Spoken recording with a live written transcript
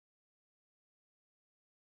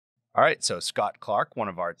All right, so Scott Clark, one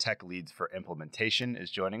of our tech leads for implementation, is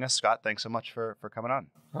joining us. Scott, thanks so much for coming on.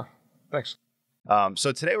 Thanks.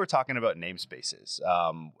 So today we're talking about namespaces.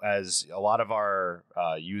 As a lot of our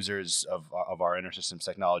users of our InterSystems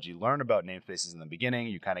technology learn about namespaces in the beginning,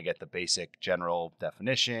 you kind of get the basic general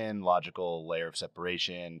definition, logical layer of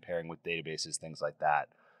separation, pairing with databases, things like that.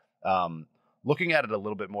 Looking at it a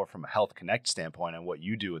little bit more from a Health Connect standpoint and what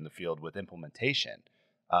you do in the field with implementation,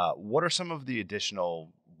 what are some of the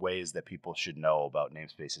additional ways that people should know about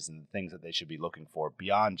namespaces and the things that they should be looking for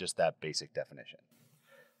beyond just that basic definition?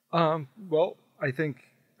 Well, I think,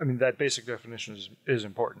 that basic definition is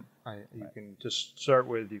important. You can just start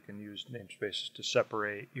with, you can use namespaces to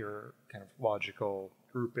separate your kind of logical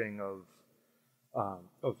grouping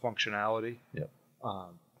of functionality. Yep.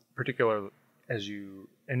 Particularly as you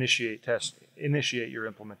initiate your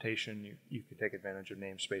implementation, you can take advantage of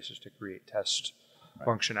namespaces to create test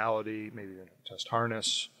functionality, maybe even a test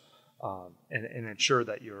harness, and ensure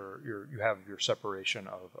that you have your separation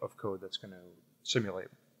of code that's going to simulate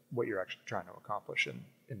what you're actually trying to accomplish in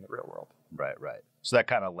the real world. Right. So that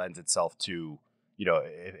kind of lends itself to,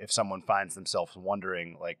 if someone finds themselves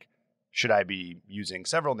wondering, like, should I be using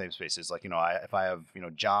several namespaces? Like, if I have,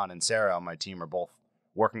 John and Sarah on my team are both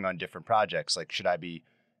working on different projects, like, should I be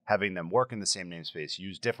having them work in the same namespace,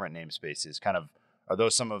 use different namespaces? Kind of, are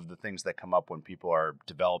those some of the things that come up when people are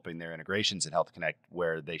developing their integrations in Health Connect,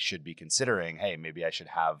 where they should be considering, hey, maybe I should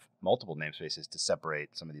have multiple namespaces to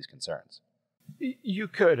separate some of these concerns? You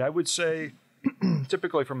could. I would say,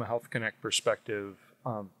 typically from a Health Connect perspective,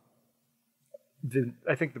 I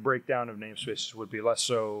think the breakdown of namespaces would be less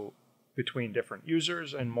so between different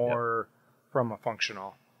users and more from a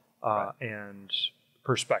functional and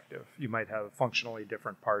perspective. You might have functionally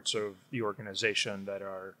different parts of the organization that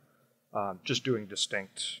are just doing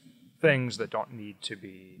distinct things that don't need to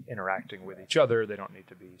be interacting with each other. They don't need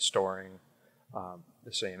to be storing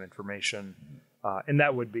the same information. And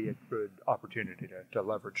that would be a good opportunity to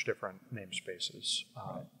leverage different namespaces.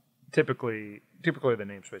 Typically the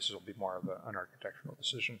namespaces will be more of an architectural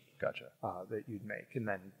decision. Gotcha. That you'd make, and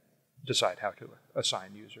then decide how to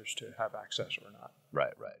assign users to have access or not.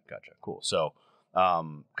 Right. Gotcha. Cool. So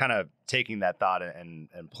kind of taking that thought and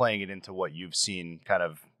playing it into what you've seen kind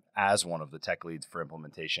of as one of the tech leads for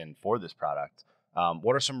implementation for this product,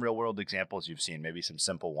 what are some real world examples you've seen, maybe some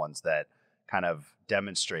simple ones that kind of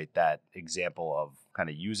demonstrate that example of kind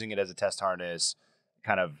of using it as a test harness,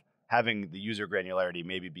 kind of having the user granularity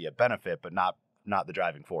maybe be a benefit, but not the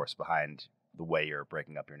driving force behind the way you're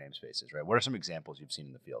breaking up your namespaces, right? What are some examples you've seen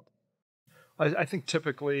in the field? I think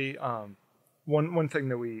typically one thing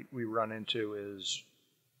that we run into is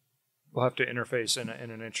we'll have to interface in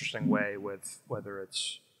an interesting way with whether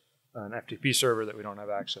it's an FTP server that we don't have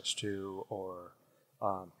access to, or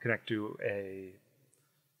connect to a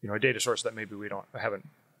data source that maybe we haven't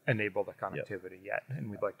enabled the connectivity yet, and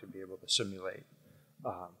we'd like to be able to simulate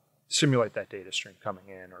that data stream coming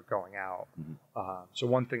in or going out. Mm-hmm. So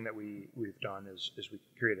one thing that we've done is we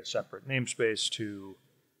create a separate namespace to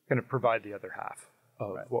kind of provide the other half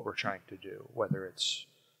of what we're trying to do, whether it's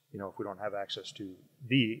if we don't have access to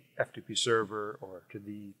the FTP server or to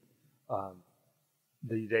the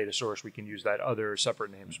data source, we can use that other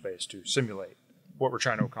separate namespace to simulate what we're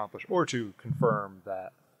trying to accomplish, or to confirm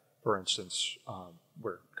that, for instance,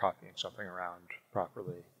 we're copying something around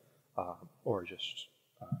properly, or just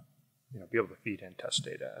be able to feed in test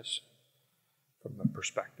data as from the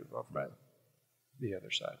perspective of the other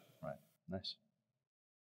side. Right. Nice.